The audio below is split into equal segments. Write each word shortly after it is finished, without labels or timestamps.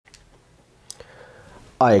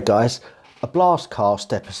Hiya guys, a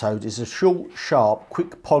Blastcast episode is a short, sharp,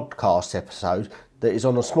 quick podcast episode that is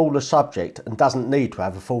on a smaller subject and doesn't need to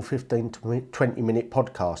have a full 15 to 20 minute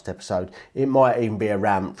podcast episode. It might even be a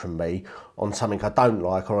rant from me on something I don't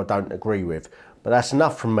like or I don't agree with. But that's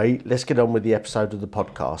enough from me. Let's get on with the episode of the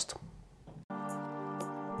podcast.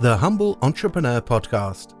 The Humble Entrepreneur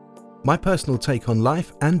Podcast. My personal take on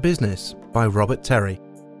life and business by Robert Terry.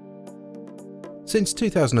 Since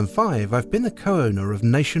 2005, I've been the co-owner of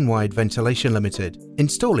Nationwide Ventilation Limited,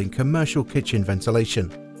 installing commercial kitchen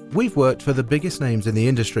ventilation. We've worked for the biggest names in the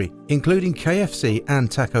industry, including KFC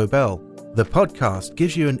and Taco Bell. The podcast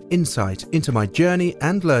gives you an insight into my journey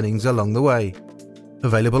and learnings along the way.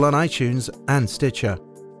 Available on iTunes and Stitcher.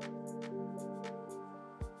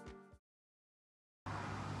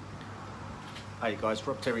 Hey guys,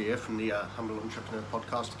 Rob Terry here from the Humble Entrepreneur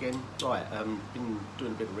Podcast again. Right, been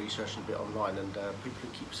doing a bit of research and a bit online, and people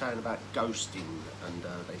keep saying about ghosting and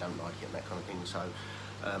they don't like it and that kind of thing. So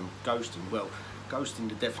ghosting,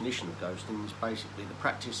 the definition of ghosting is basically the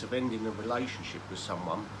practice of ending a relationship with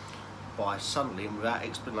someone by suddenly and without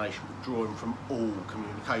explanation withdrawing from all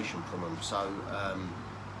communication from them. So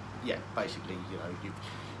basically,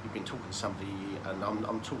 you've been talking to somebody, and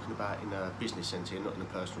I'm talking about in a business sense here, not in a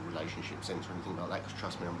personal relationship sense or anything like that, because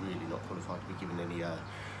trust me, I'm really not qualified to be giving any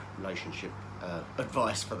relationship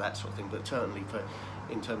advice for that sort of thing, but certainly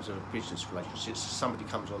in terms of business relationships, somebody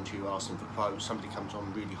comes on to you asking for quotes, somebody comes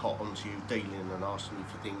on really hot onto you, dealing and asking you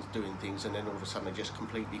for things, doing things, and then all of a sudden they just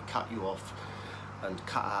completely cut you off and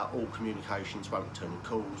cut out all communications, won't return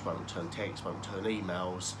calls, won't return texts, won't return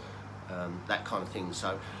emails, that kind of thing.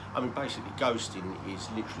 So, I mean, basically, ghosting is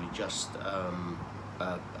literally just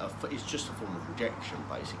it's just a form of rejection,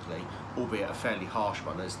 basically, albeit a fairly harsh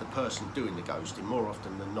one. As the person doing the ghosting, more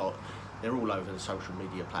often than not, they're all over the social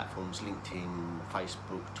media platforms: LinkedIn,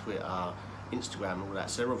 Facebook, Twitter, Instagram, all that.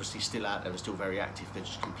 So they're obviously still out there, they're still very active. They're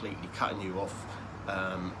just completely cutting you off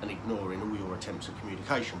and ignoring all your attempts at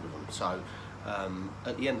communication with them. So.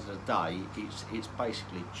 At the end of the day, it's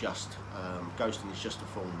basically just ghosting is just a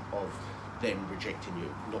form of them rejecting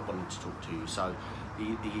you, not wanting to talk to you. So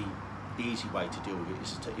the easy way to deal with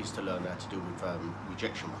it is to learn how to deal with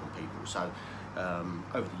rejection from people. So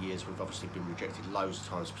over the years, we've obviously been rejected loads of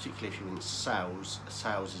times, particularly if you're in sales.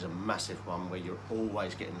 Sales is a massive one where you're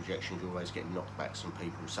always getting rejections, you're always getting knockbacks from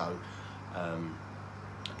people. So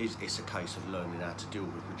it's a case of learning how to deal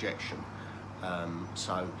with rejection.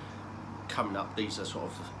 Coming up, these are sort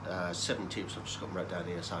of 7 tips. I've just got them wrote down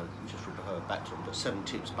here, so you just refer back to them. But 7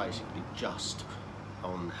 tips basically just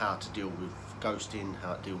on how to deal with ghosting,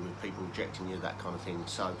 how to deal with people rejecting you, that kind of thing.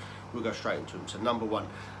 So we'll go straight into them. So number 1,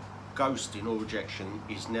 ghosting or rejection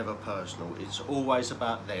is never personal. It's always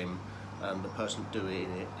about them, the person doing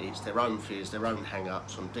it. It's their own fears, their own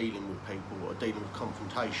hang-ups on dealing with people or dealing with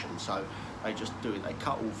confrontation. So they just do it, they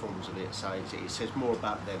cut all forms of it, so it says more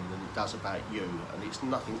about them than it does about you, and it's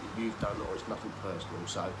nothing that you've done or it's nothing personal.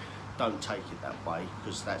 So don't take it that way,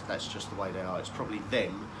 because that's just the way they are. It's probably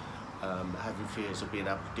them having fears of being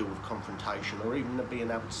able to deal with confrontation, or even being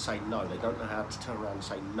able to say no. They don't know how to turn around and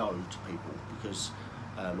say no to people, because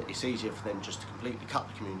it's easier for them just to completely cut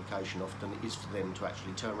the communication off than it is for them to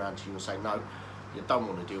actually turn around to you and say no, you don't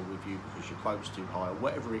want to deal with you because your quote's too high, or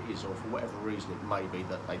whatever it is, or for whatever reason it may be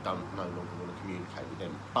that they no longer want to communicate with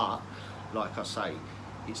them. But like I say,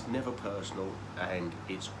 it's never personal and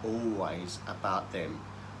it's always about them.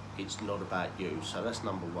 It's not about you. So that's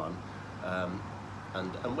number 1.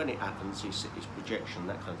 And when it happens, it's rejection,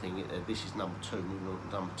 that kind of thing. This is number 2.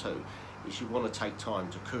 Number 2 is you want to take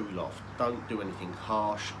time to cool off. Don't do anything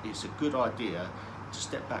harsh. It's a good idea to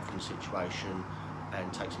step back from the situation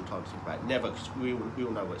and take some time to think about it. Never, because we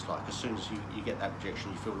all know what it's like. As soon as you get that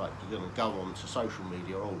rejection, you feel like you're going to go on to social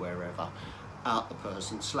media or wherever, out the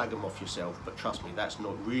person, slag them off yourself. But trust me, that's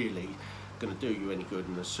not really going to do you any good.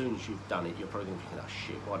 And as soon as you've done it, you're probably going to be thinking, oh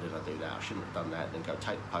shit, why did I do that? I shouldn't have done that. And then go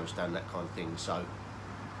take the post down, that kind of thing. So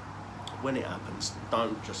when it happens,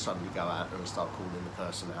 don't just suddenly go out and start calling the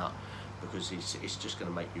person out, because it's just going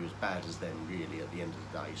to make you as bad as them, really, at the end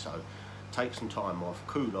of the day. So take some time off,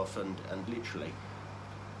 cool off, and literally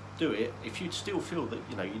do it. If you still feel that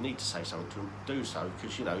you need to say something to them, do so,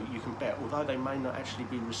 because you can bet, although they may not actually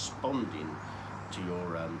be responding to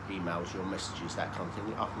your emails, your messages, that kind of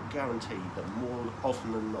thing, I can guarantee that more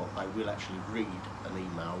often than not they will actually read an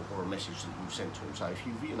email or a message that you've sent to them. So if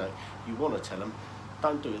you want to tell them,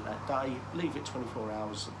 don't do it that day, leave it 24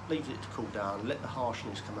 hours, leave it to cool down, let the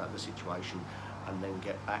harshness come out of the situation, and then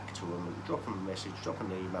get back to them and drop them a message, drop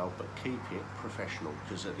an email, but keep it professional,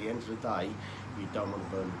 because at the end of the day, you don't want to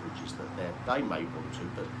burn the bridges that they may want to,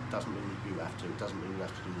 but it doesn't mean that you have to. It doesn't mean you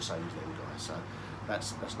have to do the same as them guys. So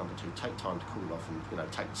that's number 2. Take time to cool off and, you know,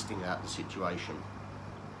 take the sting out of the situation.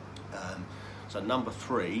 So number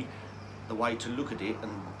 3, the way to look at it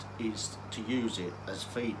is to use it as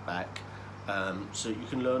feedback, so you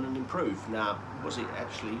can learn and improve. Now, was it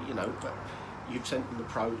actually, you know, you've sent them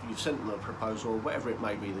a proposal, or whatever it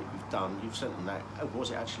may be that you've done, you've sent them that,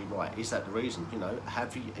 was it actually right? Is that the reason? You know,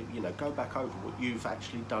 have you, you know, go back over what you've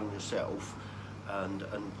actually done yourself, and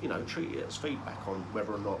you know, treat it as feedback on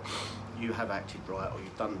whether or not you have acted right, or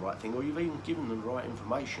you've done the right thing, or you've even given them the right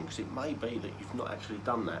information, because it may be that you've not actually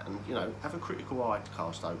done that. And, you know, have a critical eye to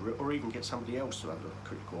cast over it, or even get somebody else to have a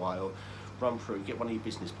critical eye, or run through, get one of your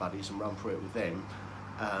business buddies and run through it with them,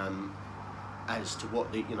 as to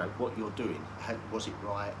what the, you know, what you're doing. Was it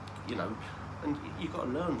right? You know, and you've got to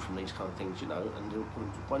learn from these kind of things, you know, and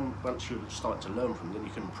once you start to learn from them,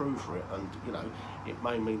 you can improve for it. And, you know, it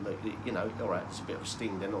may mean that, you know, all right, it's a bit of a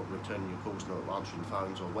sting, they're not returning your calls, not answering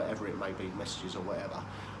phones, or whatever it may be, messages or whatever,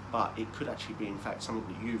 but it could actually be, in fact, something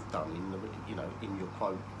that you've done in the, you know, in your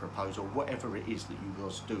quote, proposal, whatever it is that you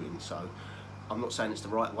was doing. So I'm not saying it's the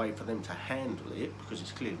right way for them to handle it, because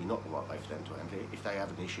it's clearly not the right way for them to handle it. If they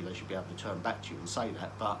have an issue, they should be able to turn back to you and say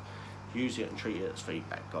that, but use it and treat it as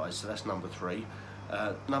feedback, guys. So that's number 3.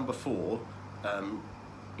 Number 4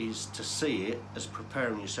 is to see it as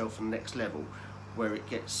preparing yourself for the next level, where it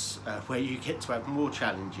gets, where you get to have more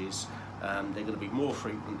challenges. They're going to be more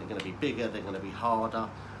frequent, they're going to be bigger, they're going to be harder,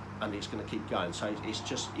 and it's going to keep going. So it's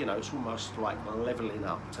just, you know, it's almost like leveling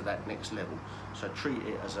up to that next level. So treat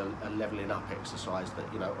it as a leveling up exercise,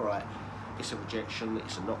 that, you know, all right, it's a rejection,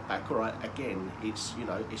 it's a knockback, all right, again, it's, you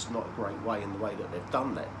know, it's not a great way in the way that they've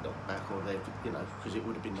done that knockback, or they've, you know, because it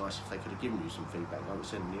would have been nice if they could have given you some feedback, like I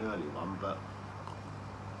said in the earlier one, but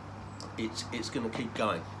it's going to keep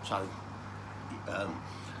going. So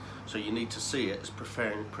so you need to see it as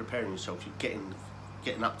preparing yourself. You're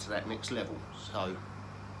getting up to that next level. So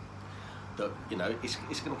that, you know, it's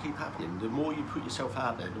going to keep happening. The more you put yourself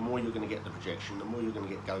out there, the more you're going to get the rejection, the more you're going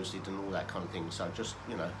to get ghosted and all that kind of thing. So just,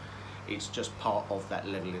 you know, it's just part of that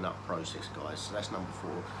leveling up process, guys. So that's number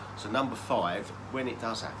 4. So number 5, when it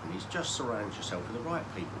does happen, is just surround yourself with the right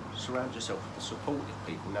people. Surround yourself with the supportive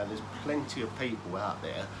people. Now, there's plenty of people out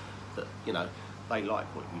there that, you know, they like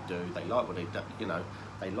what you do, they like what they do, you know,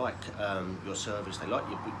 they like your service, they like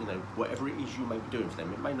your, you know, whatever it is you may be doing for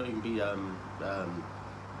them. It may not even be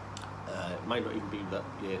it may not even be that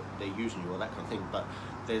they're using you or that kind of thing, but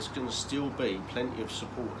there's going to still be plenty of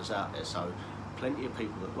supporters out there. So plenty of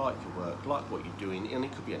people that like your work, like what you're doing, and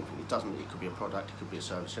it could be anything. It could be a product, it could be a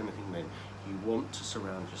service, anything. Then you want to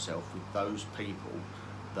surround yourself with those people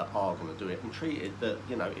that are going to do it, and treat it that,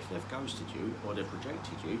 you know, if they've ghosted you or they've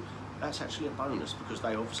rejected you, that's actually a bonus, because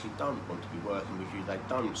they obviously don't want to be working with you, they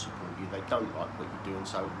don't support you, they don't like what you're doing.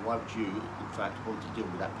 So why would you, in fact, want to deal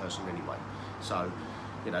with that person anyway? So,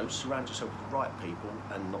 you know, surround yourself with the right people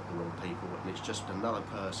and not the wrong people, and it's just another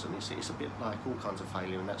person. It's a bit like all kinds of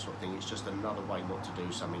failure and that sort of thing. It's just another way not to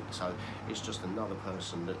do something. So it's just another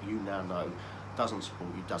person that you now know doesn't support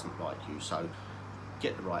you, doesn't like you. So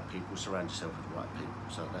get the right people, surround yourself with the right people.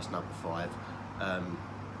 So that's number 5.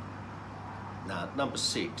 Now, number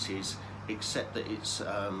 6 is accept that it's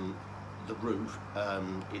the route,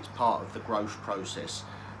 it's part of the growth process,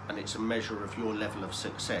 and it's a measure of your level of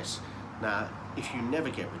success. Now, if you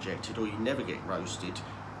never get rejected or you never get roasted,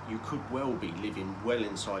 you could well be living well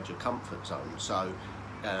inside your comfort zone. So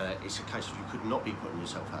it's a case of you could not be putting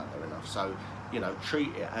yourself out there enough. So, you know,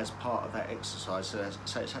 treat it as part of that exercise. So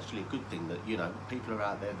it's actually a good thing that, you know, people are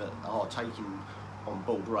out there that are taking on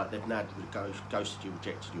board, right, they've now ghosted you,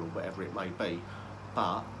 rejected you, or whatever it may be,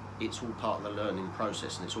 but it's all part of the learning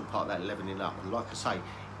process, and it's all part of that leveling up. And like I say,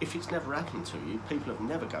 if it's never happened to you, people have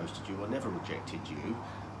never ghosted you or never rejected you,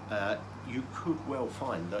 you could well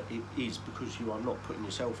find that it is because you are not putting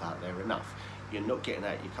yourself out there enough. You're not getting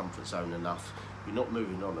out of your comfort zone enough, you're not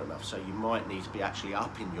moving on enough, so you might need to be actually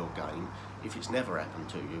upping your game if it's never happened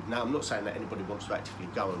to you. Now, I'm not saying that anybody wants to actively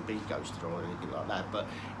go and be ghosted or anything like that, but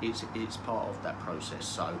it's part of that process.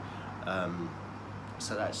 So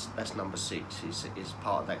so that's number 6, is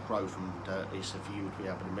part of that growth, and is for you to be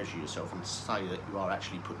able to measure yourself and say that you are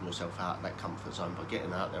actually putting yourself out of that comfort zone by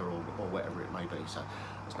getting out there, or whatever it may be. So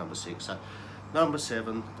that's number 6. So number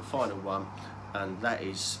 7, the final one, and that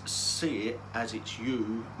is see it as it's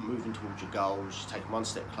you moving towards your goals, taking one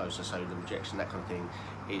step closer. So the rejection, that kind of thing,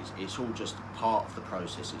 it's all just part of the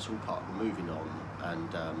process, it's all part of the moving on, and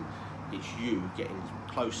it's you getting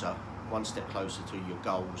closer, one step closer to your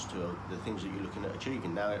goals, to the things that you're looking at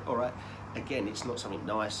achieving. Now, all right, again, it's not something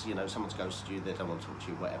nice, you know, someone's ghosted you, they don't want to talk to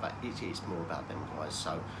you, whatever. It's more about them, guys.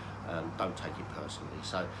 So don't take it personally.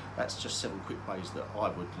 So that's just 7 quick ways that I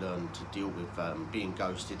would learn to deal with being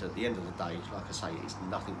ghosted. At the end of the day, like I say, it's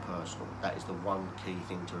nothing personal. That is the one key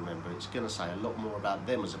thing to remember. It's going to say a lot more about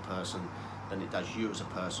them as a person than it does you as a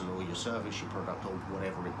person, or your service, your product, or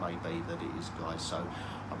whatever it may be that it is, guys. So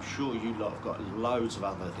I'm sure you lot have got loads of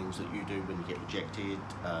other things that you do when you get rejected,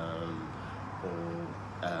 or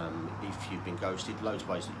if you've been ghosted, loads of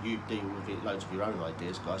ways that you deal with it, loads of your own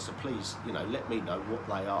ideas, guys. So please, let me know what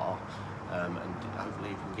they are, and hopefully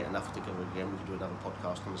if we can get enough together again, we can do another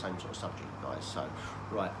podcast on the same sort of subject, guys. So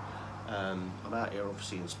right, I'm out here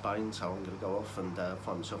obviously in Spain, so I'm going to go off and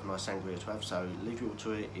find myself a nice sangria to have. So leave you all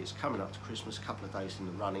to it. It's coming up to Christmas, a couple of days in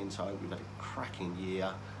the running, so I hope we've had a cracking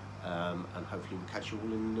year, and hopefully we'll catch you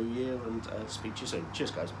all in the new year and speak to you soon.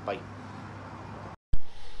 Cheers, guys. Bye.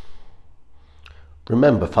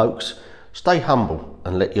 Remember, folks, stay humble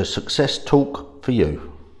and let your success talk for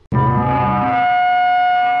you.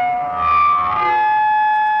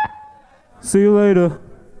 See you later.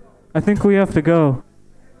 I think we have to go.